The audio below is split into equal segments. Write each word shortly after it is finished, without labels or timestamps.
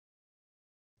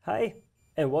Hi,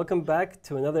 and welcome back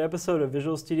to another episode of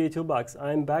Visual Studio Toolbox.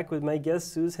 I'm back with my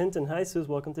guest, Suz Hinton. Hi, Suz.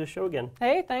 Welcome to the show again.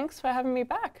 Hey, thanks for having me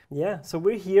back. Yeah, so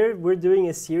we're here. We're doing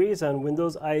a series on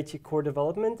Windows IoT Core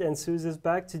development, and Suz is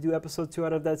back to do episode 2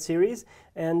 out of that series.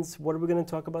 And what are we going to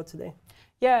talk about today?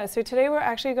 Yeah, so today we're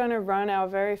actually going to run our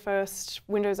very first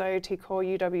Windows IoT Core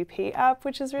UWP app,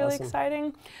 which is really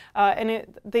exciting.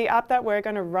 The app that we're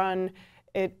going to run,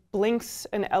 it blinks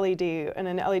an LED, and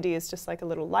an LED is just like a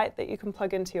little light that you can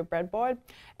plug into your breadboard.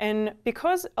 And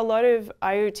because a lot of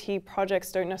IoT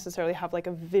projects don't necessarily have like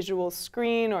a visual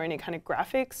screen or any kind of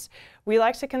graphics, we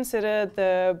like to consider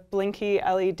the blinky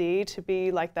LED to be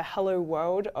like the hello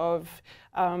world of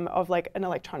like an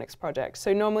electronics project.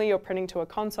 So normally you're printing to a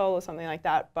console or something like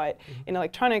that, but in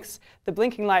electronics, the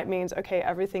blinking light means, okay,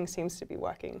 everything seems to be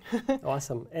working.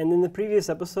 Awesome. And in the previous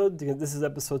episode, this is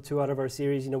episode 2 out of our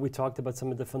series, we talked about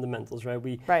some of the fundamentals, right?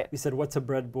 We said, what's a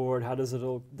breadboard? How does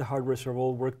the hardware sort of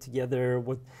all work together?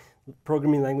 What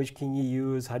programming language can you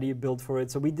use? How do you build for it?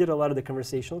 So we did a lot of the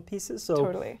conversational pieces.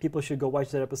 So people should go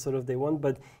watch that episode if they want.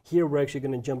 But here we're actually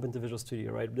going to jump into Visual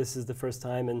Studio, right? This is the first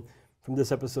time, and from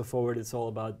this episode forward, it's all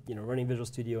about running Visual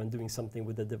Studio and doing something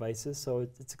with the devices. So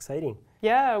it's exciting.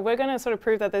 Yeah, we're going to sort of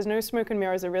prove that there's no smoke and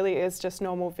mirrors. It really is just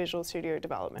normal Visual Studio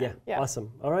development. Yeah,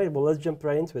 awesome. All right, well, let's jump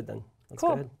right into it then. Let's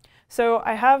go ahead. So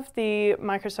I have the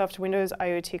Microsoft Windows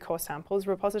IoT Core samples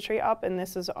repository up, and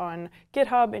this is on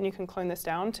GitHub, and you can clone this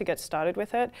down to get started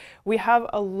with it. We have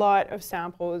a lot of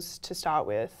samples to start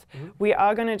with. We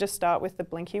are going to just start with the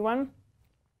blinky one.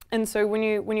 And so when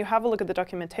you have a look at the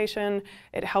documentation,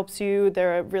 it helps you.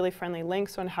 There are really friendly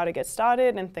links on how to get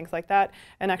started and things like that,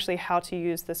 and actually how to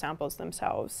use the samples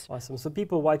themselves. Awesome. So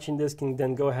people watching this can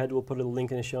then go ahead, we'll put a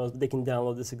link in the show notes, they can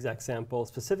download this exact sample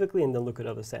specifically and then look at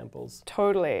other samples.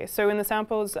 Totally. So in the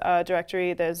samples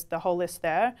directory, there's the whole list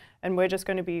there, and we're just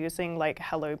going to be using like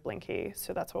Hello Blinky.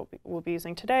 So that's what we'll be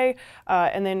using today.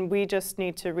 And then we just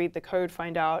need to read the code,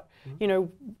 find out, in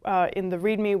the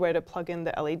README where to plug in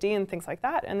the LED and things like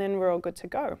that, and then we're all good to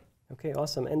go. Okay,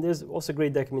 awesome. And there's also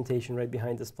great documentation right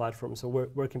behind this platform. So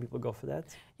where can people go for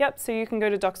that? Yep, so you can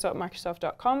go to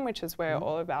docs.microsoft.com, which is where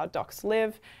all of our docs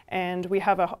live. And we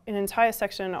have an entire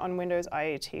section on Windows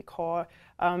IoT Core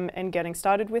and getting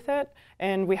started with it.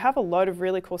 And we have a lot of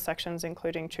really cool sections,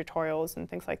 including tutorials and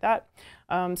things like that.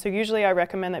 So usually I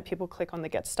recommend that people click on the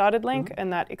Get Started link,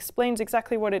 and that explains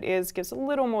exactly what it is, gives a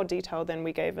little more detail than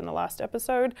we gave in the last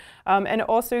episode, and it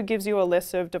also gives you a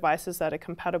list of devices that are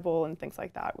compatible and things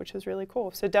like that, which is really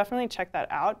cool. So definitely check that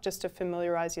out just to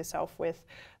familiarize yourself with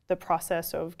the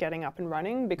process of getting up and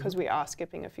running, because we are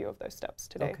skipping a few of those steps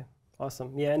today. Okay.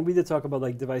 Awesome. Yeah, and we did talk about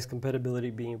like device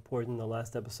compatibility being important in the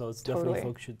last episodes. Definitely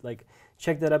folks should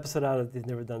check that episode out if they've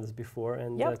never done this before,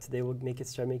 and today we'll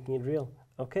start making it real.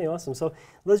 Okay, awesome. So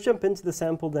let's jump into the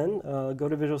sample then. Go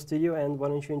to Visual Studio, and why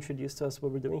don't you introduce to us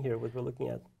what we're doing here, what we're looking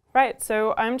at. Right,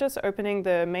 so I'm just opening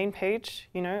the main page,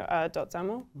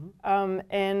 .xaml,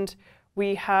 and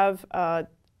we have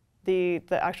the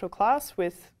actual class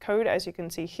with code, as you can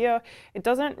see here. It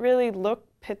doesn't really look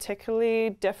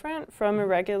particularly different from a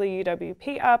regular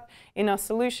UWP app. In our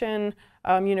solution,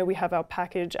 we have our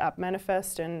package app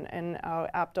manifest and our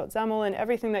app.xaml and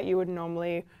everything that you would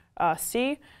normally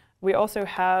see. We also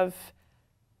have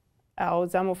our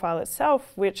XAML file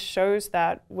itself, which shows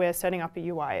that we're setting up a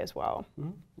UI as well.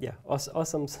 Yeah,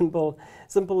 awesome, simple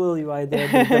little UI there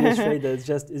to demonstrate that it's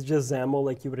just XAML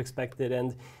like you would expect it.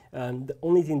 And the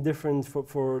only thing different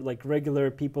for like regular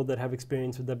people that have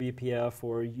experience with WPF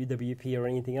or UWP or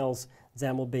anything else,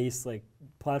 XAML-based like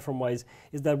platform-wise,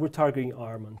 is that we're targeting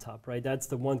ARM on top, right? That's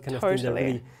the one kind of thing that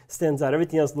really stands out.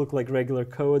 Everything else looks like regular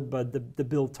code, but the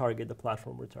build target, the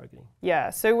platform we're targeting.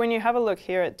 Yeah, so when you have a look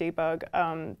here at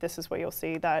debug, this is what you'll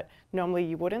see that normally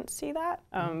you wouldn't see that,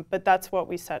 but that's what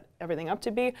we set everything up to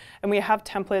be. And we have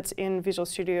templates in Visual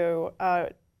Studio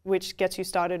which gets you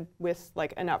started with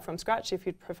like an app from scratch if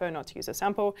you'd prefer not to use a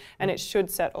sample, and it should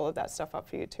set all of that stuff up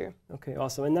for you too. Okay,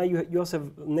 awesome. And now you also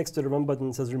have next to the run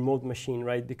button says remote machine,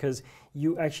 right? Because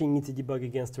you actually need to debug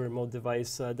against a remote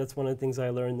device. That's one of the things I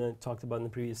learned and talked about in the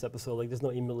previous episode. Like there's no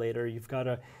emulator. You've got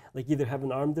to like either have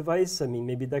an ARM device. I mean,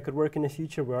 maybe that could work in the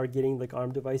future. We are getting like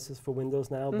ARM devices for Windows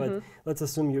now, but let's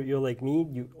assume you're like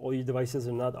me. All your devices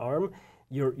are not ARM.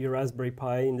 Your Raspberry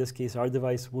Pi, in this case, our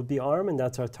device would be ARM, and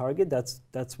that's our target.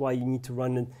 That's why you need to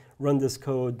run this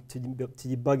code to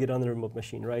debug it on the remote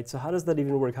machine, right? So how does that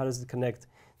even work? How does it connect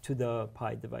to the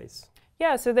Pi device?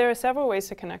 Yeah, so there are several ways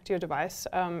to connect to your device,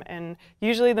 and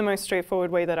usually the most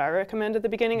straightforward way that I recommend at the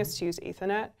beginning is to use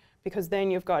Ethernet, because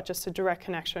then you've got just a direct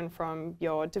connection from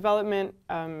your development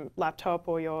laptop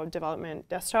or your development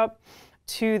desktop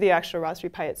to the actual Raspberry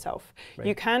Pi itself. Right.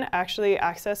 You can actually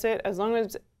access it as long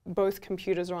as both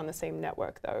computers are on the same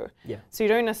network though. Yeah. So you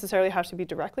don't necessarily have to be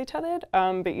directly tethered,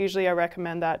 but usually I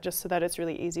recommend that just so that it's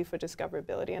really easy for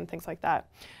discoverability and things like that.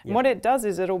 Yeah. And what it does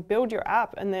is it'll build your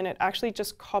app and then it actually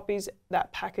just copies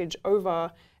that package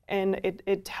over, and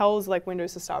it tells like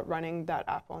Windows to start running that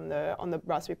app on the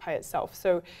Raspberry Pi itself.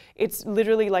 So it's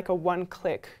literally like a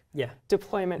one-click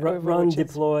deployment over. Run,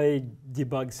 deploy,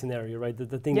 debug scenario, right?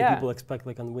 The thing that people expect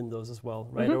like on Windows as well,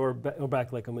 right? Or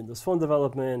back like on Windows Phone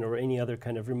development or any other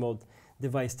kind of remote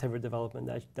device tether development.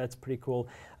 That's pretty cool.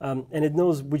 And it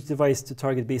knows which device to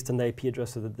target based on the IP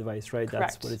address of the device, right?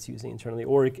 Correct. That's what it's using internally.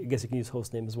 Or I guess you can use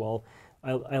hostname as well.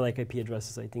 I like IP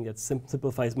addresses. I think that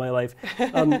simplifies my life.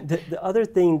 The other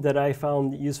thing that I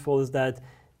found useful is that,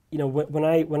 you know, when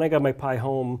I got my Pi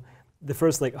home, the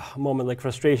first like moment, like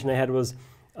frustration I had was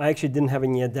I actually didn't have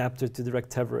any adapter to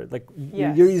direct tether it. Like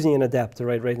you're using an adapter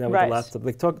right now with the laptop.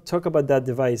 Like talk about that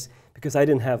device, because I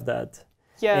didn't have that.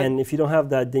 Yeah. And if you don't have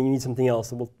that, then you need something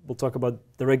else. And we'll talk about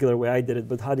the regular way I did it,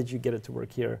 but how did you get it to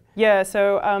work here? Yeah,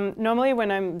 so normally when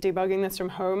I'm debugging this from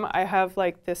home, I have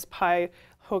like this Pi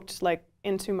hooked like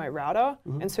into my router,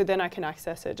 and so then I can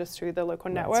access it just through the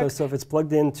local network. So if it's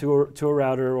plugged into a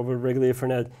router over regular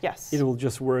Ethernet, yes, it will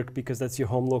just work because that's your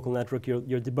home local network, your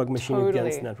debug machine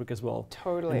against network as well.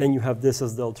 Totally. And then you have this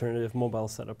as the alternative mobile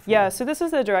setup. Yeah, so this is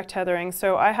the direct tethering.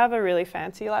 So I have a really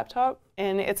fancy laptop,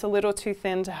 and it's a little too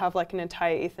thin to have like an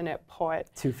entire Ethernet port.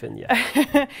 Too thin,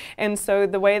 yeah. And so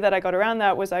the way that I got around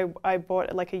that was I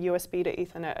bought like a USB to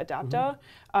Ethernet adapter,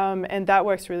 and that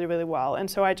works really, really well. And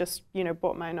so I just, you know,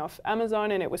 bought mine off Amazon,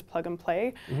 and it was plug and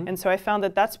play. And so I found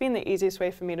that that's been the easiest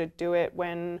way for me to do it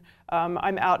when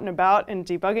I'm out and about and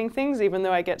debugging things, even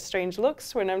though I get strange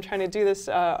looks when I'm trying to do this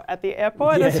at the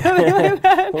airport or something like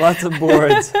that. Lots of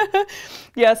boards.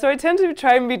 Yeah, so I tend to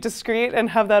try and be discreet and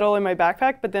have that all in my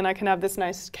backpack, but then I can have this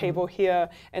nice cable here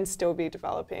and still be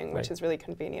developing, which is really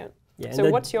convenient. Yeah,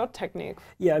 so what's your technique?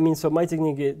 Yeah, I mean, so my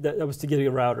technique that was to get a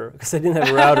router, because I didn't have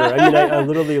a router. I mean, I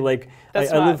literally like, I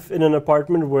live in an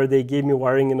apartment where they gave me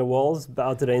wiring in the walls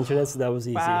out to the internet, so that was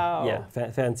easy. Wow. Yeah,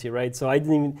 fancy, right? So I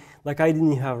didn't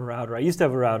even have a router. I used to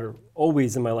have a router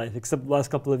always in my life, except the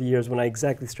last couple of years when I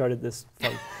exactly started this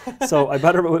fun. So I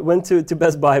went to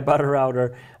Best Buy, bought a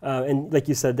router, and like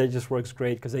you said, that just works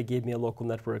great because they gave me a local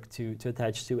network to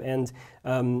attach to. And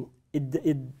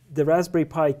the Raspberry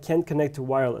Pi can connect to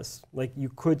wireless. Like you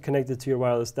could connect it to your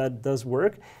wireless. That does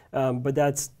work, but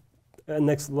that's a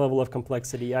next level of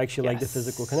complexity. I actually like the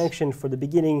physical connection for the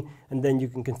beginning, and then you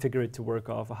can configure it to work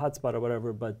off a hotspot or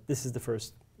whatever, but this is the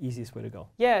first easiest way to go.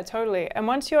 Yeah, totally. And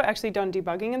once you're actually done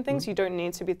debugging and things, you don't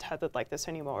need to be tethered like this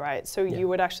anymore, right? So you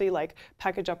would actually like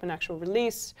package up an actual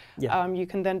release. You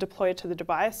can then deploy it to the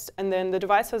device, and then the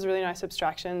device has really nice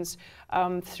abstractions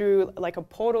through like a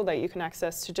portal that you can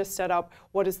access to just set up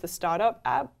what is the startup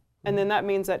app. And then that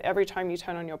means that every time you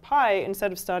turn on your Pi,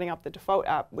 instead of starting up the default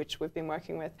app, which we've been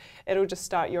working with, it'll just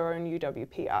start your own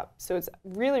UWP app. So it's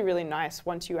really, really nice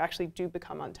once you actually do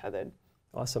become untethered.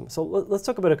 Awesome. So let's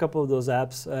talk about a couple of those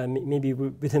apps. Maybe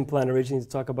we didn't plan originally to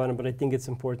talk about them, but I think it's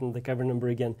important. Like I remember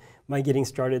again, my getting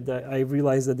started, I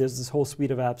realized that there's this whole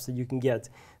suite of apps that you can get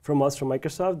from us, from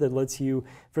Microsoft, that lets you,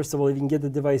 first of all, you can get the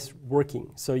device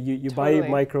working. So you buy a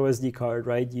micro SD card,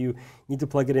 right? You need to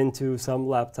plug it into some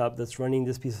laptop that's running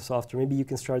this piece of software. Maybe you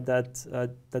can start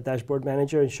that dashboard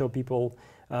manager and show people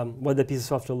what that piece of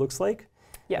software looks like.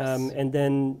 Yes. And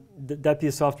then that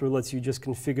piece of software lets you just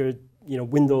configure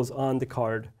Windows on the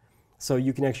card. So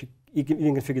you can actually you can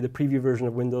configure the preview version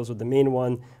of Windows or the main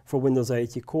one for Windows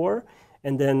IoT Core.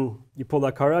 And then you pull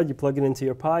that card out, you plug it into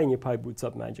your Pi, and your Pi boots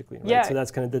up magically. Right? Yeah. So that's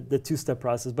kind of the two-step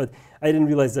process. But I didn't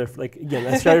realize that, like, again,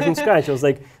 I started from scratch. I was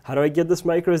like, how do I get this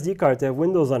micro SD card to have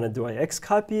Windows on it? Do I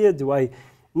X-copy it?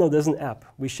 No, there's an app.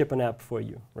 We ship an app for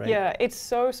you, right? Yeah, it's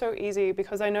so easy,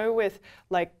 because I know with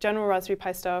like general Raspberry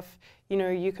Pi stuff,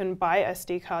 you can buy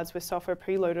SD cards with software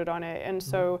preloaded on it, and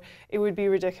so it would be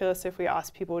ridiculous if we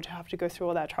asked people to have to go through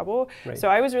all that trouble. Right. So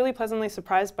I was really pleasantly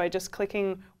surprised by just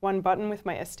clicking one button with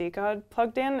my SD card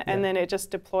plugged in, and then it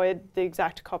just deployed the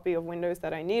exact copy of Windows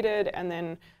that I needed, and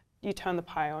then you turn the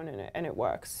Pi on and it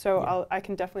works. So I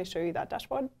can definitely show you that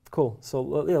dashboard. Cool. So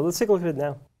let's take a look at it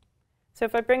now. So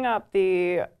if I bring up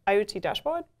the IoT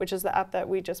dashboard, which is the app that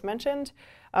we just mentioned,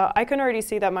 I can already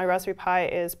see that my Raspberry Pi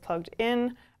is plugged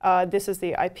in. This is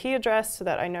the IP address so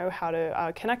that I know how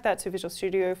to connect that to Visual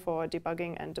Studio for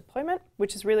debugging and deployment,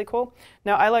 which is really cool.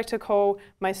 Now, I like to call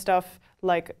my stuff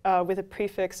like with a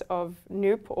prefix of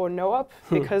Noop or NoOp,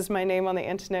 because my name on the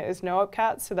internet is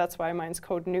NoOpCat, so that's why mine's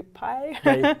called Noop Pi.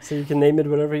 Right. So you can name it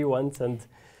whatever you want, and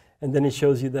And then it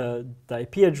shows you the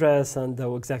IP address and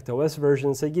the exact OS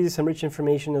version. So it gives you some rich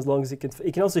information as long as it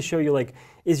can also show you, like,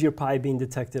 is your Pi being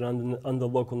detected on the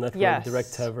local network,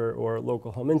 direct tether or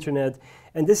local home internet.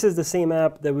 And this is the same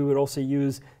app that we would also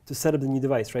use to set up the new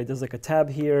device, right? There's like a tab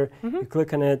here, you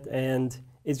click on it, and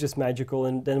it's just magical.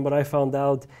 And then what I found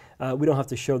out, we don't have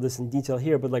to show this in detail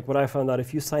here, but like what I found out,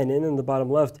 if you sign in the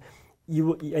bottom left,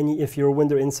 if you're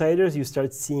Windows Insiders, you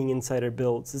start seeing insider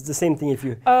builds. It's the same thing if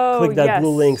you click that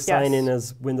blue link, sign in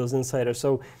as Windows Insider.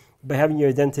 So by having your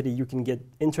identity, you can get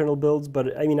internal builds.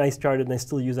 But I mean, I started and I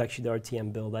still use actually the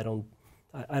RTM build. I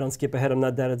don't skip ahead. I'm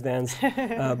not that advanced.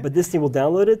 But this thing will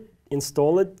download it,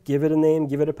 install it, give it a name,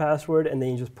 give it a password, and then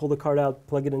you just pull the card out,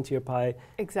 plug it into your Pi.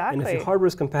 Exactly. And if your hardware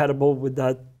is compatible with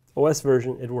that OS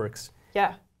version, it works.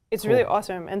 Yeah. It's really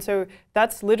awesome. And so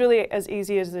that's literally as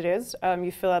easy as it is.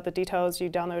 You fill out the details, you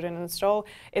download and install.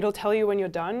 It'll tell you when you're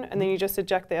done, and then you just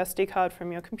eject the SD card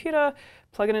from your computer,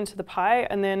 plug it into the Pi,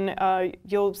 and then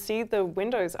you'll see the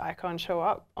Windows icon show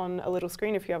up on a little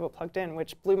screen if you have it plugged in,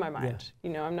 which blew my mind.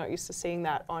 You know, I'm not used to seeing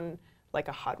that on like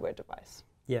a hardware device.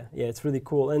 Yeah, it's really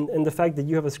cool. And the fact that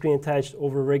you have a screen attached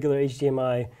over regular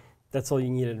HDMI, that's all you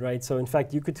needed, right? So in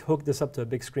fact, you could hook this up to a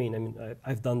big screen. I mean,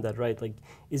 I've done that, right? Like,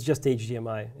 it's just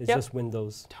HDMI. It's just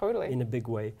Windows. Totally. In a big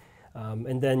way.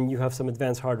 And then you have some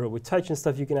advanced hardware with touch and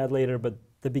stuff you can add later, but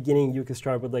the beginning you can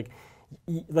start with like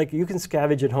you can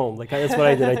scavenge at home. Like that's what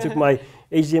I did. I took my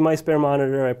HDMI spare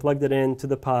monitor, I plugged it in to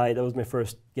the Pi. That was my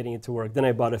first getting it to work. Then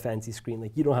I bought a fancy screen.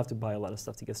 Like, you don't have to buy a lot of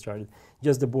stuff to get started.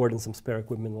 Just the board and some spare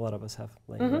equipment a lot of us have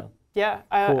laying around. Yeah,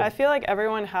 I feel like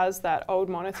everyone has that old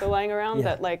monitor laying around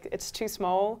that like it's too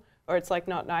small or it's like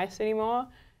not nice anymore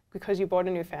because you bought a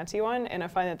new fancy one, and I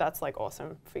find that that's like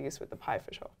awesome for use with the Pi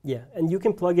for sure. Yeah, and you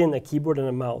can plug in a keyboard and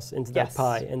a mouse into that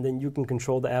Pi, and then you can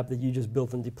control the app that you just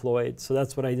built and deployed. So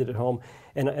that's what I did at home.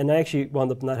 And I actually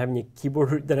wound up not having a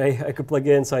keyboard that I could plug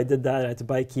in, so I did that. I had to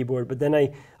buy a keyboard, but then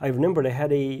I remembered I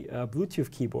had a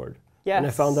Bluetooth keyboard. And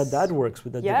I found that works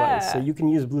with that device. So you can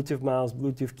use Bluetooth mouse,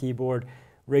 Bluetooth keyboard,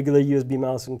 regular USB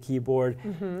mouse and keyboard.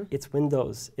 It's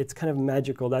Windows. It's kind of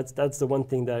magical. That's the one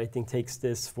thing that I think takes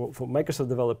this for Microsoft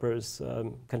developers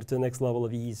kind of to the next level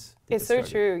of ease. It's so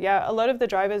true. Yeah, a lot of the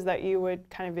drivers that you would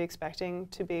kind of be expecting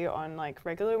to be on like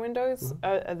regular Windows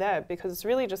are there because it's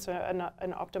really just an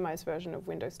optimized version of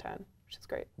Windows 10. Which is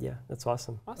great. Yeah, that's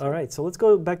awesome. All right, so let's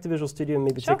go back to Visual Studio and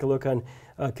maybe take a look on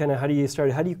kind of how do you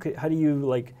start? How do you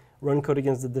like run code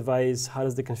against the device? How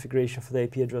does the configuration for the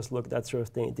IP address look? That sort of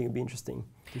thing. I think it'd be interesting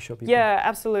to show people. Yeah,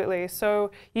 absolutely.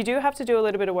 So you do have to do a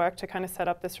little bit of work to kind of set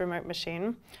up this remote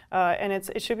machine, and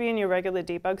it should be in your regular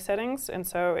debug settings. And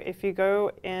so if you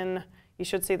go in, you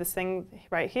should see this thing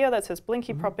right here that says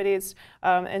Blinky properties,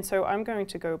 and so I'm going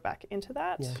to go back into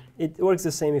that. Yeah. It works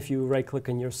the same if you right-click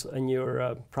on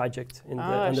your project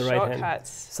on the right hand.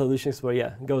 Solution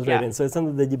Explorer, it goes right in. So it's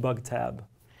under the debug tab.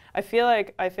 I feel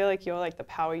like you're like the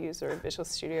power user of Visual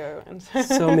Studio, and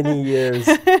so many years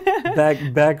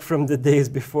back from the days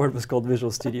before it was called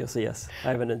Visual Studio. So yes, I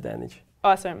have an advantage.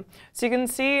 Awesome. So you can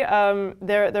see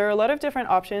there are a lot of different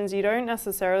options. You don't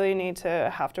necessarily need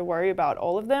to have to worry about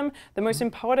all of them. The most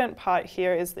important part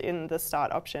here is in the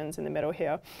start options in the middle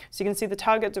here. So you can see the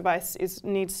target device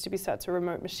needs to be set to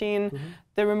remote machine.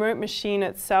 The remote machine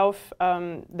itself,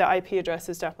 the IP address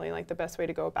is definitely like the best way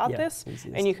to go about this.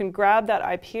 And you can grab that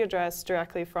IP address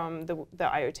directly from the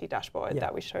IoT dashboard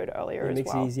that we showed earlier as well. It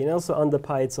makes it easy. And also on the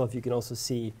Pi itself, you can also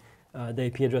see the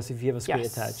IP address if you have a screen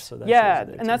attached. So that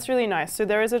and that's really nice. So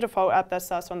there is a default app that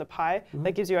starts on the Pi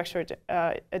that gives you extra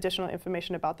additional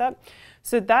information about that.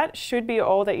 So that should be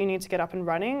all that you need to get up and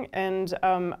running. And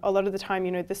a lot of the time,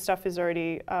 you know, this stuff is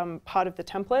already part of the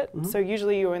template. So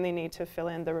usually you only need to fill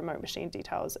in the remote machine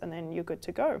details and then you're good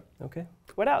to go. Okay.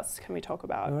 What else can we talk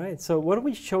about? All right. So why don't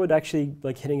we show it actually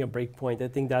like hitting a breakpoint? I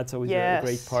think that's always a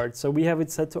great part. So we have it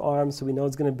set to ARM, so we know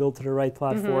it's going to build to the right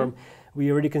platform. We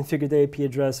already configured the IP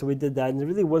address, so we did that, and there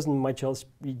really wasn't much else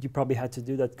you probably had to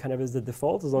do. That kind of is the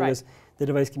default, as long as the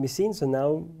device can be seen. So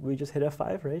now we just hit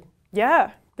F5, right?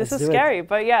 Yeah, this is scary,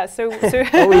 but yeah, so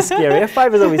always scary.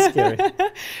 F5 is always scary.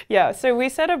 Yeah, so we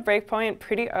set a breakpoint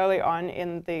pretty early on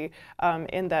in the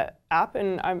app,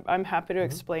 and I'm happy to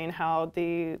explain how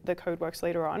the code works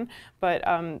later on, but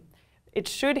it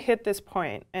should hit this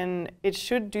point, and it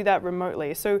should do that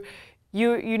remotely. So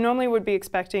you normally would be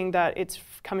expecting that it's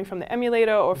coming from the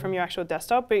emulator or from your actual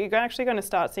desktop, but you're actually going to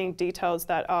start seeing details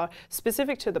that are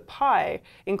specific to the Pi,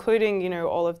 including, you know,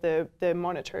 all of the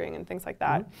monitoring and things like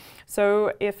that.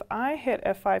 So if I hit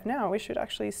F5 now, we should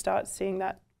actually start seeing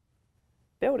that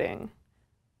building.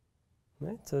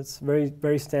 Right. So it's very,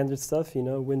 very standard stuff, you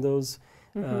know, Windows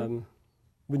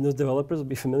Windows developers will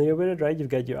be familiar with it, right? You've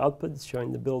got your output, it's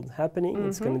showing the build happening,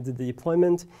 it's going to do the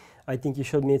deployment. I think you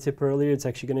showed me a tip earlier, it's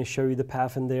actually going to show you the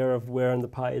path in there of where on the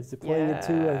Pi it's deploying it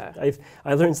to.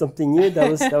 I learned something new, that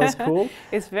was cool.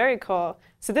 It's very cool.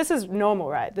 So this is normal,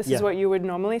 right? This is what you would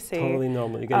normally see. Totally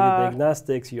normal. You got your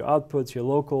diagnostics, your outputs, your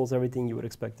locals, everything you would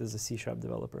expect as a C#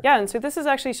 developer. Yeah, and so this is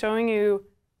actually showing you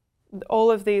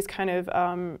all of these kind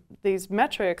of these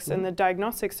metrics and the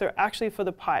diagnostics are actually for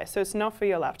the Pi, so it's not for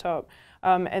your laptop.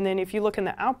 And then if you look in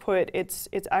the output, it's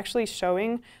actually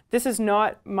showing this is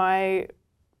not my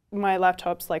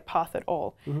laptop's like path at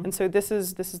all. And so this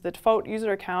is the default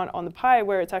user account on the Pi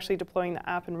where it's actually deploying the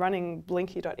app and running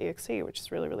blinky.exe, which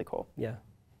is really, really cool. Yeah,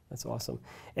 that's awesome.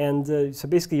 And so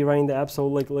basically you're running the app, so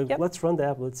let's run the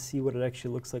app, let's see what it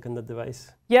actually looks like on the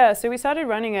device. Yeah, so we started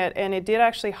running it and it did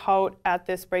actually halt at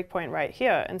this breakpoint right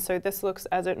here. And so this looks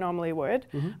as it normally would,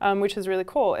 which is really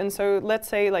cool. And so let's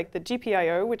say like the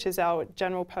GPIO, which is our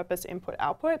general purpose input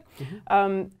output,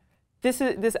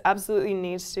 this absolutely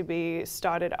needs to be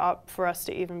started up for us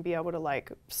to even be able to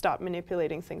like start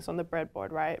manipulating things on the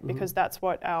breadboard, right? Because that's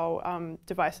what our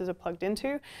devices are plugged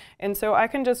into. And so I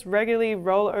can just regularly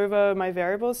roll over my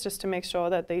variables just to make sure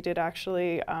that they did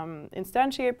actually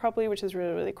instantiate properly, which is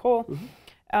really, really cool.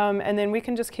 And then we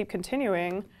can just keep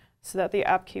continuing so that the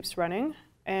app keeps running.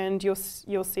 And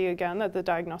you'll see again that the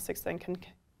diagnostics then can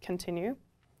continue.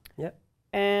 Yep.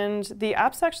 And the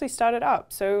app's actually started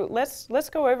up. So let's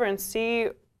go over and see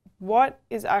what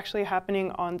is actually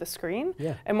happening on the screen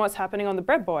and what's happening on the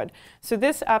breadboard. So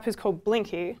this app is called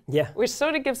Blinky, which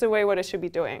sort of gives away what it should be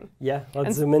doing. Yeah,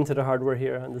 let's zoom into the hardware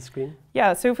here on the screen.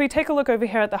 Yeah, so if we take a look over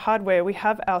here at the hardware, we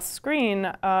have our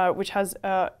screen, which has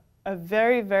a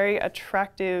very, very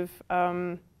attractive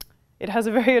it has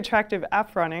a very attractive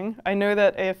app running. I know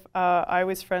that if I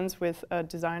was friends with a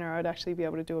designer, I'd actually be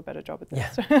able to do a better job at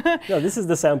this. Yeah. No, this is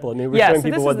the sample. I mean, we're showing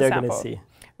people what they're going to see.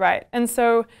 Right. And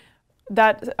so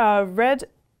that red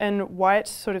and white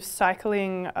sort of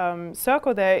cycling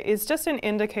circle there is just an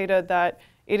indicator that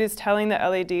it is telling the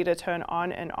LED to turn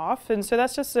on and off. And so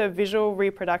that's just a visual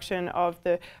reproduction of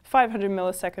the 500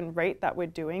 millisecond rate that we're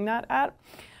doing that at.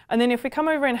 And then if we come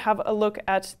over and have a look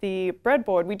at the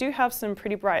breadboard, we do have some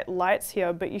pretty bright lights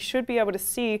here, but you should be able to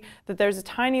see that there's a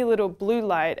tiny little blue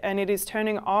light and it is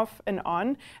turning off and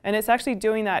on. And it's actually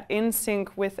doing that in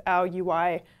sync with our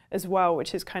UI as well,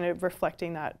 which is kind of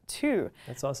reflecting that too.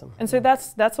 That's awesome. And so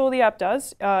that's all the app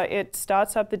does. It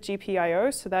starts up the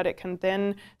GPIO so that it can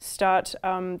then start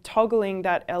toggling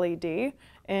that LED,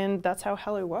 and that's our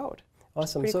Hello World.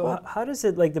 Awesome. So how does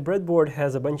it, like the breadboard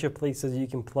has a bunch of places you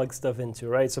can plug stuff into,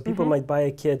 right? So people might buy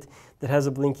a kit that has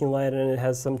a blinking light and it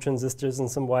has some transistors and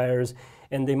some wires,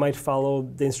 and they might follow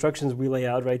the instructions we lay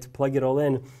out, right, to plug it all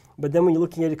in. But then when you're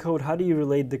looking at the code, how do you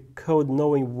relate the code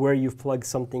knowing where you've plugged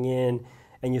something in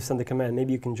and you send the command?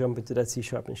 Maybe you can jump into that C#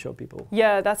 and show people.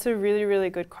 Yeah, that's a really, really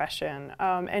good question.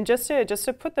 And just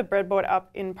to put the breadboard up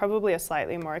in probably a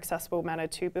slightly more accessible manner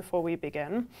too before we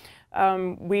begin,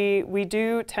 we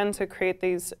do tend to create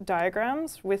these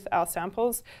diagrams with our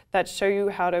samples that show you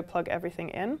how to plug everything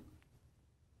in.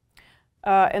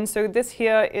 And so this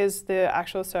here is the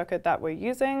actual circuit that we're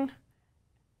using.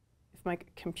 If my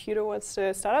computer wants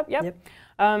to start up, yep.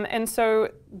 And so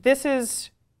this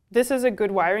is a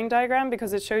good wiring diagram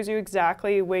because it shows you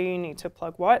exactly where you need to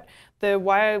plug what. The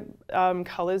wire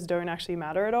colors don't actually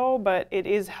matter at all, but it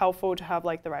is helpful to have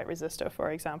like the right resistor, for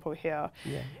example, here.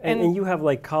 Yeah. And you have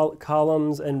like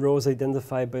columns and rows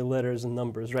identified by letters and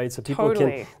numbers, right? So people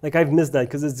can, like I've missed that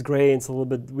because it's gray, it's a little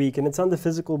bit weak, and it's on the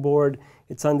physical board,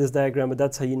 it's on this diagram, but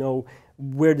that's how you know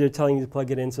where they're telling you to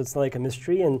plug it in, so it's not like a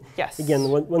mystery. And again,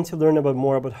 once you learn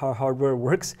more about how hardware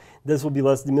works, this will be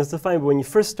less demystifying. But when you're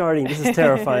first starting, this is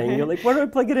terrifying. You're like, where do I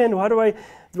plug it in?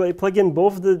 Do I plug in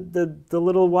both the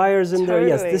little wires in there?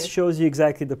 Yes, this shows you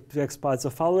exactly the correct spot.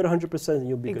 So follow it 100% and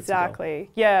you'll be good to go.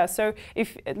 Exactly. Yeah. So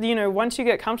if once you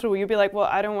get comfortable, you'll be like, well,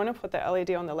 I don't want to put the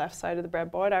LED on the left side of the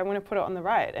breadboard. I want to put it on the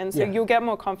right. And so you'll get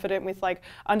more confident with like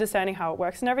understanding how it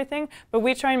works and everything. But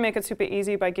we try and make it super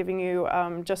easy by giving you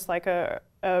just like a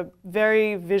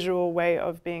very visual way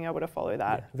of being able to follow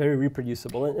that. Yeah, very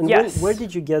reproducible. And where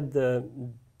did you get the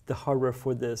hardware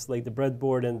for this, like the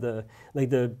breadboard and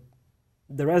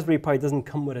the Raspberry Pi doesn't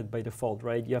come with it by default,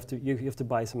 right? You have to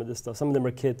buy some of this stuff. Some of them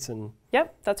are kits and.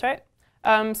 Yep, that's right.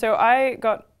 So I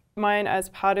got mine as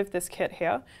part of this kit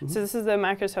here. So this is the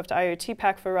Microsoft IoT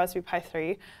pack for Raspberry Pi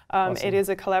 3. Awesome. It is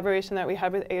a collaboration that we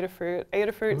have with Adafruit.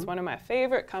 Adafruit is one of my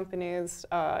favorite companies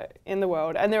in the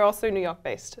world, and they're also New York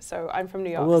based. So I'm from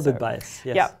New York. A little bit biased,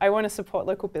 yes. Yeah, I want to support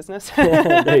local business.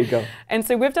 There you go. And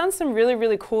so we've done some really,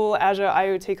 really cool Azure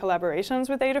IoT collaborations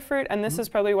with Adafruit, and this is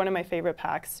probably one of my favorite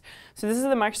packs. So this is the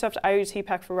Microsoft IoT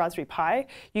pack for Raspberry Pi.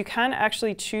 You can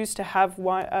actually choose to have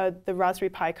the Raspberry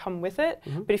Pi come with it,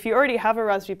 but if you already have a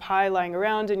Raspberry Pi lying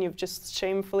around and you've just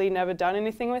shamefully never done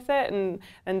anything with it,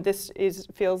 and this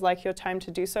feels like your time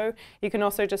to do so, you can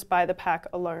also just buy the pack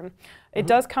alone. It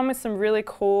does come with some really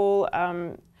cool,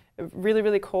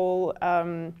 really cool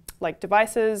like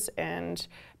devices and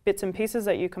bits and pieces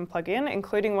that you can plug in,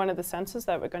 including one of the sensors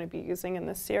that we're going to be using in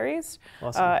this series.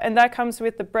 Awesome. And that comes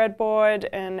with the breadboard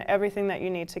and everything that you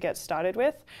need to get started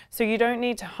with. So you don't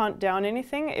need to hunt down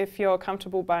anything. If you're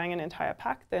comfortable buying an entire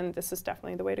pack, then this is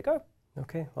definitely the way to go.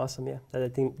 Okay, awesome, yeah. That I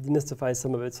think demystifies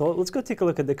some of it. So let's go take a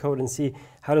look at the code and see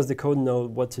how does the code know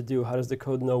what to do? How does the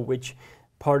code know which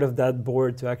part of that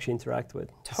board to actually interact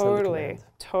with? Totally,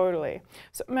 totally.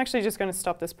 So I'm actually just going to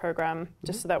stop this program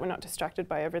just so that we're not distracted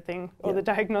by everything, all the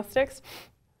diagnostics.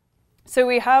 So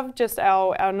we have just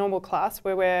our normal class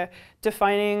where we're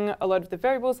defining a lot of the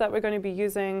variables that we're going to be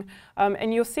using.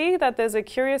 And you'll see that there's a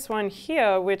curious one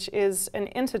here, which is an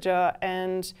integer,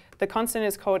 and the constant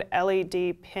is called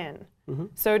LED pin.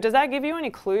 So does that give you any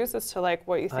clues as to like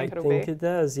what you think it'll be? I think it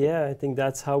does, yeah. I think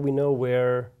that's how we know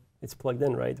where it's plugged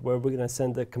in, right? Where we're going to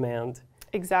send the command.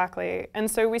 Exactly.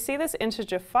 And so we see this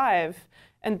integer 5,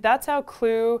 and that's our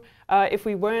clue if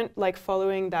we weren't like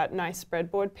following that nice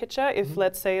breadboard picture. If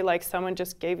let's say like someone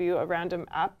just gave you a random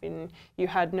app and you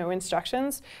had no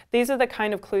instructions, these are the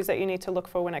kind of clues that you need to look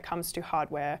for when it comes to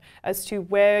hardware as to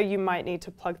where you might need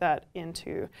to plug that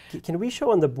into. Can we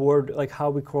show on the board like how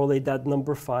we correlate that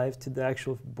number 5 to the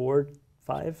actual board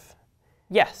 5?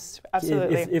 Yes,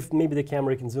 absolutely. If maybe the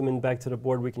camera can zoom in back to the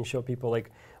board, we can show people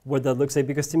like what that looks like.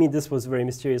 Because to me, this was very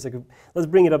mysterious. Like, let's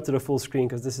bring it up to the full screen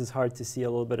because this is hard to see a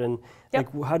little bit. And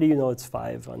like, how do you know it's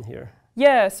 5 on here?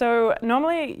 Yeah, so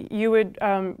normally you would,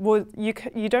 well,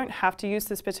 you don't have to use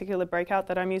this particular breakout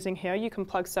that I'm using here. You can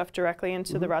plug stuff directly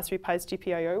into the Raspberry Pi's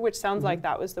GPIO, which sounds like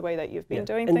that was the way that you've been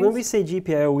doing things. And when we say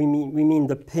GPIO, we mean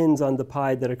the pins on the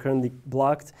Pi that are currently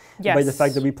blocked by the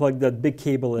fact that we plugged that big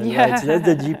cable in, right? So that's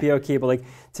the GPIO cable. Like,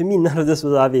 to me, none of this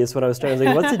was obvious when I was trying to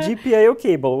say, what's a GPIO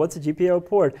cable? What's a GPIO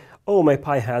port? Oh, my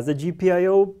Pi has a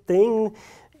GPIO thing.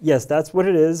 Yes, that's what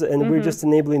it is, and we're just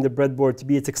enabling the breadboard to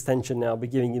be its extension now, by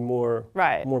giving you more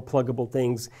pluggable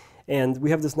things. And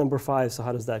we have this number 5, so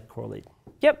how does that correlate?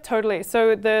 Yep, totally.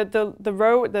 So the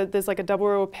row, there's like a double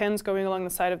row of pins going along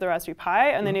the side of the Raspberry Pi,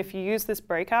 and then if you use this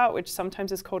breakout, which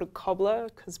sometimes is called a cobbler,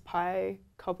 because Pi,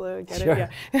 cobbler, get it?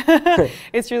 Yeah.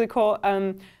 It's really cool.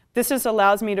 This just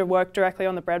allows me to work directly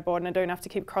on the breadboard, and I don't have to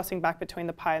keep crossing back between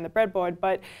the Pi and the breadboard.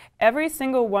 But every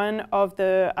single one of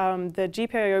the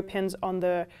GPIO pins on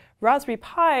the Raspberry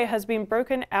Pi has been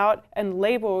broken out and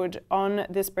labeled on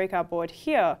this breakout board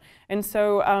here. And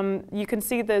so you can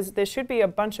see there should be a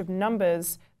bunch of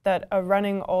numbers that are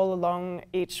running all along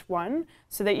each one,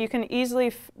 so that you can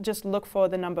easily just look for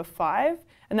the number 5,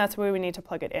 and that's where we need to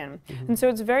plug it in. And so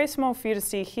it's very small for you to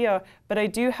see here, but I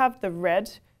do have the red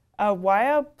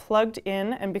wire plugged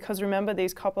in, and because remember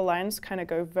these copper lines kind of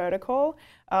go vertical,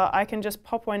 I can just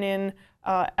pop one in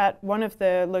at one of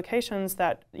the locations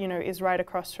that is right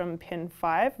across from pin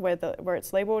 5 where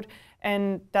it's labeled,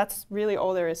 and that's really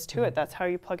all there is to it. That's how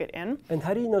you plug it in. And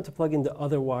how do you know to plug in the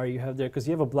other wire you have there? Because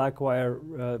you have a black wire,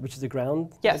 which is the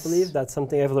ground, yes. I believe. That's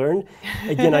something I've learned.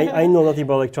 Again, I know nothing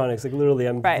about electronics. Like literally,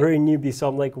 I'm very newbie, so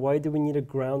I'm like, why do we need a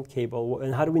ground cable?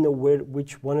 And how do we know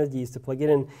which one of these to plug it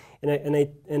in?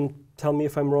 And tell me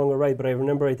if I'm wrong or right, but I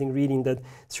remember, I think, reading that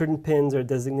certain pins are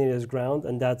designated as ground,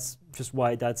 and that's just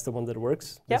why that's the one that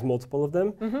works. There's multiple of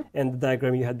them. And the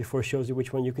diagram you had before shows you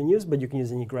which one you can use, but you can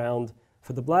use any ground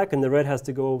for the black, and the red has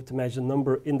to go to match the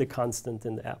number in the constant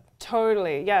in the app.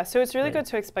 Totally, yeah. So it's really good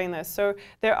to explain this. So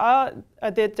there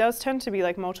does tend to be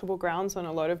like multiple grounds on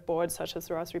a lot of boards, such as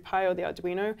the Raspberry Pi or the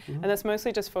Arduino, and that's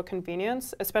mostly just for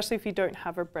convenience. Especially if you don't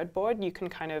have a breadboard, you can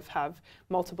kind of have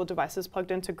multiple devices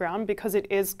plugged into ground, because it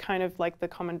is kind of like the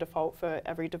common default for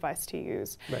every device to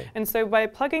use. And so by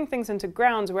plugging things into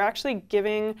grounds,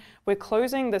 we're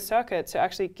closing the circuit to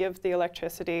actually give the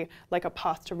electricity like a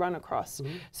path to run across.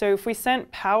 So if we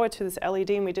sent power to this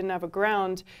LED and we didn't have a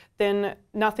ground, then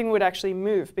nothing would actually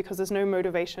move, because there's no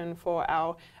motivation for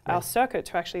our circuit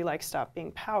to actually like start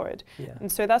being powered.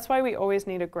 And so that's why we always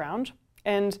need a ground.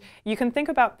 And you can think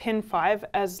about pin 5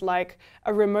 as like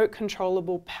a remote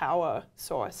controllable power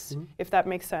source, if that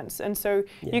makes sense. And so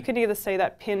you can either say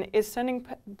that pin is sending,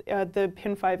 the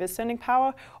pin 5 is sending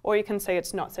power, or you can say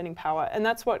it's not sending power. And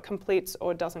that's what completes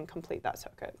or doesn't complete that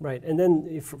circuit. Right, and then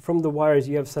if from the wires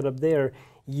you have set up there,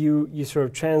 you sort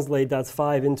of translate that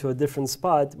 5 into a different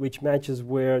spot, which matches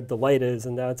where the light is,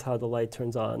 and that's how the light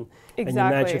turns on. Exactly. And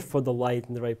you match it for the light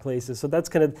in the right places. So that's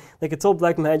kind of like, it's all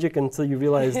black magic until you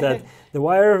realize that the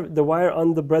wire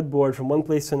on the breadboard from one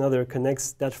place to another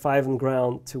connects that 5 and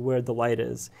ground to where the light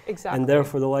is. Exactly. And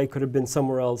therefore the light could have been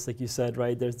somewhere else, like you said,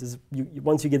 right? There's this,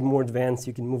 once you get more advanced,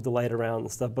 you can move the light around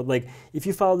and stuff. But like, if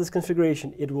you follow this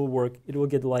configuration, it will work. It will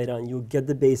get the light on. You'll get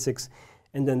the basics.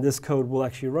 And then this code will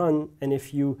actually run. And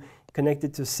if you connect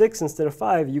it to 6 instead of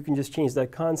 5, you can just change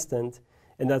that constant,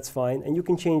 and that's fine. And you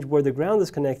can change where the ground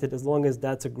is connected as long as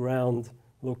that's a ground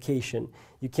location.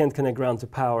 You can't connect ground to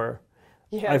power.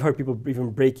 Yeah. I've heard people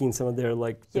even breaking some of their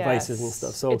devices and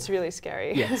stuff. So it's really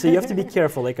scary. Yeah, so you have to be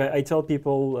careful. Like I tell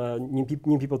people,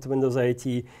 new people to Windows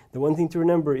IoT, the one thing to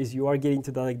remember is you are getting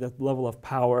to that level of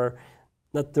power.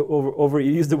 Not to you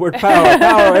use the word power.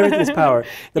 Everything's power.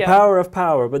 The power of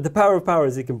power. But the power of power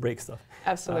is it can break stuff.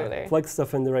 Absolutely. Plug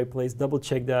stuff in the right place. Double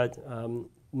check that.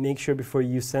 Make sure before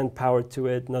you send power to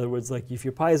it. In other words, like if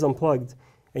your Pi is unplugged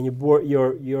and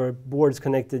your board is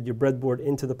connected, your breadboard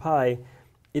into the Pi,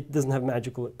 it doesn't have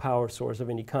magical power source of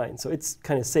any kind. So it's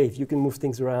kind of safe. You can move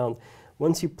things around.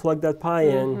 Once you plug that Pi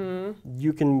in,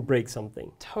 you can break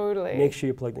something. Totally. Make sure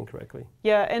you plugged in correctly.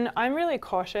 Yeah, and I'm really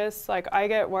cautious. Like, I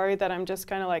get worried that I'm just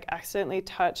going to like accidentally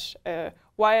touch a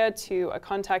wire to a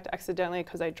contact accidentally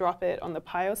because I drop it on the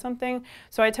Pi or something.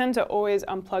 So I tend to always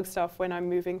unplug stuff when I'm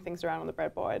moving things around on the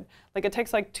breadboard. Like, it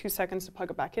takes like 2 seconds to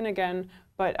plug it back in again.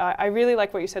 But I really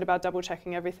like what you said about double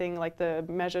checking everything, like the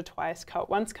measure twice, cut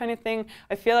once kind of thing.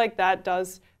 I feel like that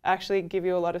does actually give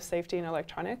you a lot of safety in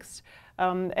electronics.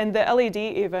 And the LED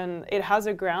even, it has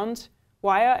a ground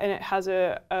wire and it has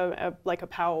like a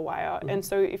power wire. And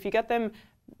so if you get them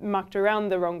mucked around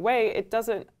the wrong way, it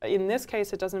doesn't, in this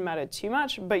case, it doesn't matter too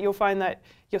much, but you'll find that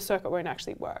your circuit won't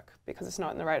actually work because it's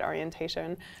not in the right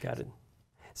orientation. Got it.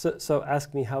 So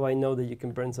ask me how I know that you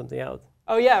can burn something out.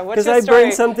 Oh yeah, what's your story? Because I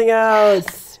burned something out.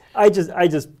 Yes. I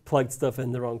just plugged stuff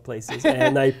in the wrong places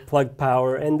and I plugged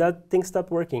power and that thing stopped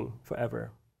working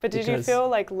forever. But did you feel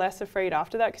like less afraid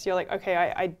after that? Because you're like,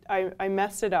 okay, I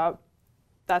messed it up.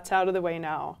 That's out of the way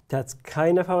now. That's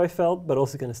kind of how I felt, but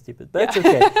also kind of stupid. But that's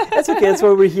okay. That's okay. That's why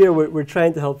we're here. We're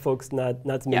trying to help folks not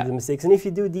to make the mistakes. And if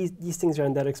you do, these things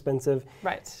aren't that expensive.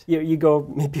 Right. You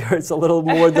go, maybe it hurts a little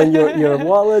more than your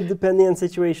wallet, depending on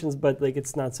situations, but like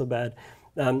it's not so bad.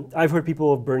 I've heard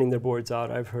people burning their boards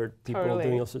out. I've heard people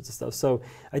doing all sorts of stuff. So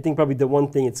I think probably the one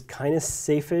thing it's kind of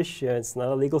safe-ish, it's not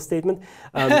a legal statement,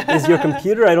 is your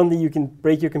computer. I don't think you can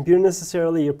break your computer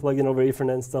necessarily. You're plugging over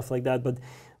Ethernet and stuff like that. But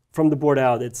from the board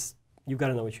out, you've got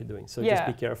to know what you're doing. So just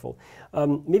be careful.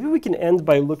 Maybe we can end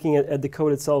by looking at the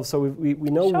code itself. So we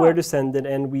know where to send it,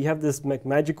 and we have this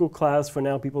magical class for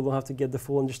now. People don't have to get the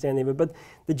full understanding of it. But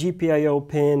the GPIO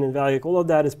pin and value, all of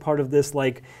that is part of this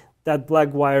that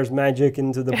black wires magic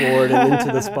into the board and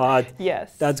into the spot.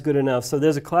 Yes. That's good enough. So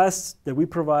there's a class that we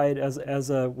provide as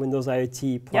a Windows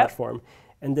IoT platform.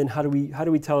 And then how do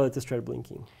we tell it to start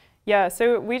blinking? Yeah,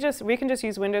 so we can just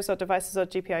use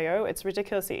windows.devices.gpio. It's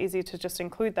ridiculously easy to just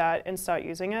include that and start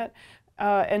using it.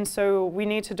 And so we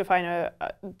need to define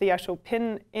the actual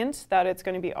pin int that it's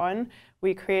going to be on.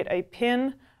 We create a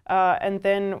pin, and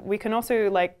then we can also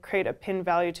create a pin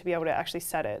value to be able to actually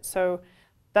set it. So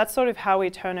that's sort of how we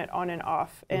turn it on and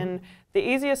off. And the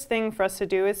easiest thing for us to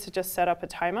do is to just set up a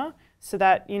timer so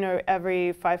that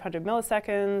every 500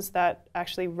 milliseconds that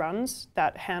actually runs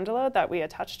that handler that we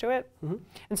attach to it.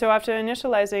 And so after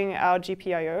initializing our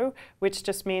GPIO, which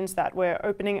just means that we're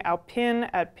opening our pin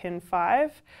at pin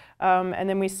 5, and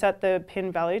then we set the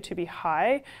pin value to be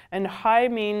high. And high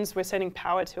means we're sending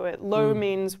power to it. Low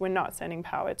means we're not sending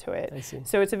power to it. I see.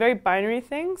 So it's a very binary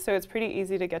thing, so it's pretty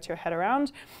easy to get your head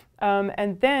around.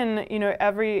 And then,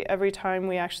 every time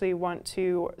we actually want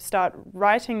to start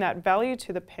writing that value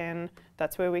to the pin,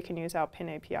 that's where we can use our pin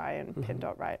API and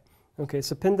pin.write. Okay,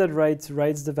 so pin.write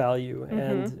writes the value,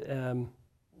 and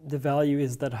the value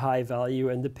is that high value,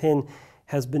 and the pin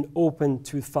has been opened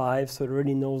to 5, so it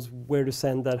already knows where to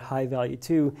send that high value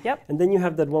to. Yep. And then you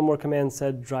have that one more command,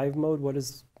 set drive mode. What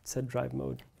is set drive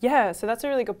mode? Yeah, so that's a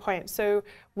really good point. So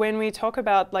when we talk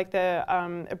about the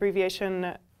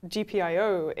abbreviation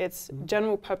GPIO, it's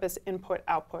general purpose input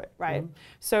output, right?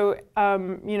 So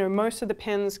most of the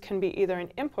pins can be either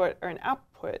an input or an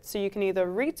output. So you can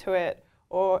either read to it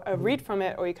or read from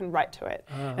it, or you can write to it.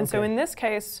 And so in this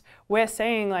case, we're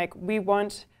saying like we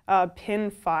want pin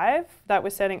 5 that we're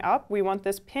setting up, we want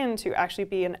this pin to actually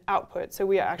be an output. So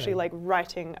we are actually like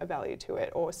writing a value to it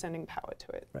or sending power to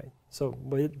it. Right. So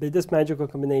with this magical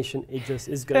combination, it just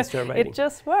is going to start writing. It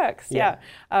just works, yeah.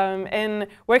 And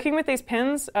working with these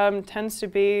pins tends to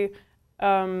be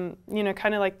you know,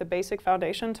 kind of like the basic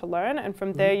foundation to learn. And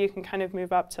from there, you can kind of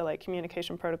move up to like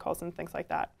communication protocols and things like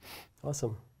that.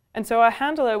 Awesome. And so our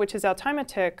handler, which is our timer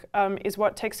tick, is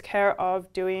what takes care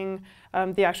of doing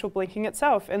the actual blinking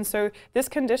itself. And so this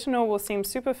conditional will seem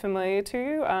super familiar to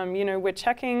you. You know, we're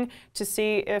checking to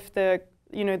see if the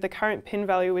current pin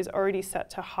value is already set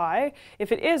to high.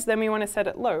 If it is, then we want to set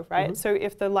it low, right? So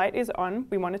if the light is on,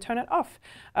 we want to turn it off.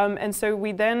 And so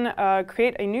we then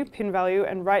create a new pin value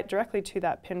and write directly to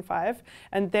that pin 5.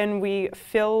 And then we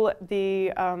fill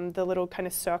the little kind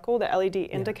of circle, the LED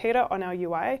indicator on our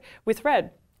UI with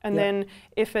red. And then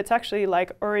if it's actually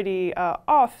like already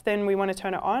off, then we want to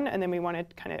turn it on, and then we want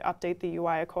to kind of update the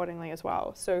UI accordingly as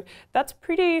well. So that's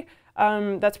pretty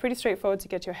straightforward to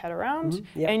get your head around.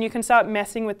 And you can start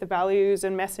messing with the values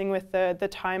and messing with the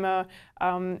timer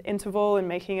interval and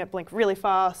making it blink really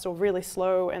fast or really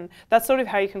slow. And that's sort of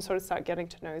how you can sort of start getting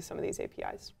to know some of these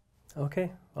APIs.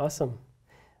 Okay, awesome.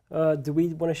 Do we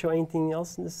want to show anything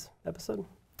else in this episode?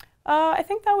 I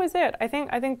think that was it. I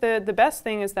think the best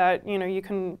thing is that you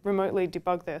can remotely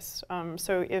debug this.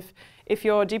 So if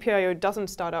your GPIO doesn't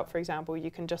start up, for example, you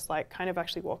can just like kind of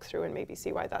actually walk through and maybe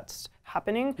see why that's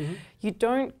happening. You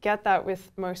don't get that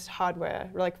with most hardware.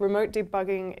 Like remote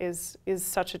debugging is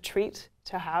such a treat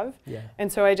to have.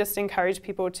 And so I just encourage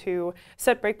people to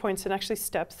set breakpoints and actually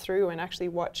step through and actually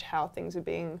watch how things are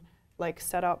being like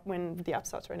set up when the app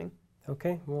starts running.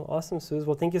 Okay, well, awesome, Suz.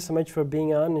 Well, thank you so much for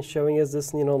being on and showing us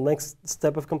this, next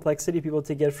step of complexity people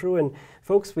to get through. And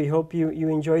folks, we hope you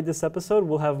enjoyed this episode.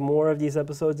 We'll have more of these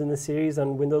episodes in the series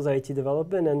on Windows IoT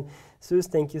development. And Suz,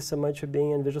 thank you so much for being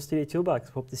in Visual Studio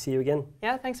Toolbox. Hope to see you again.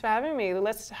 Yeah, thanks for having me.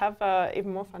 Let's have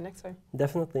even more fun next time.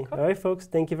 Definitely. Cool. All right, folks,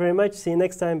 thank you very much. See you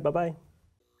next time. Bye-bye.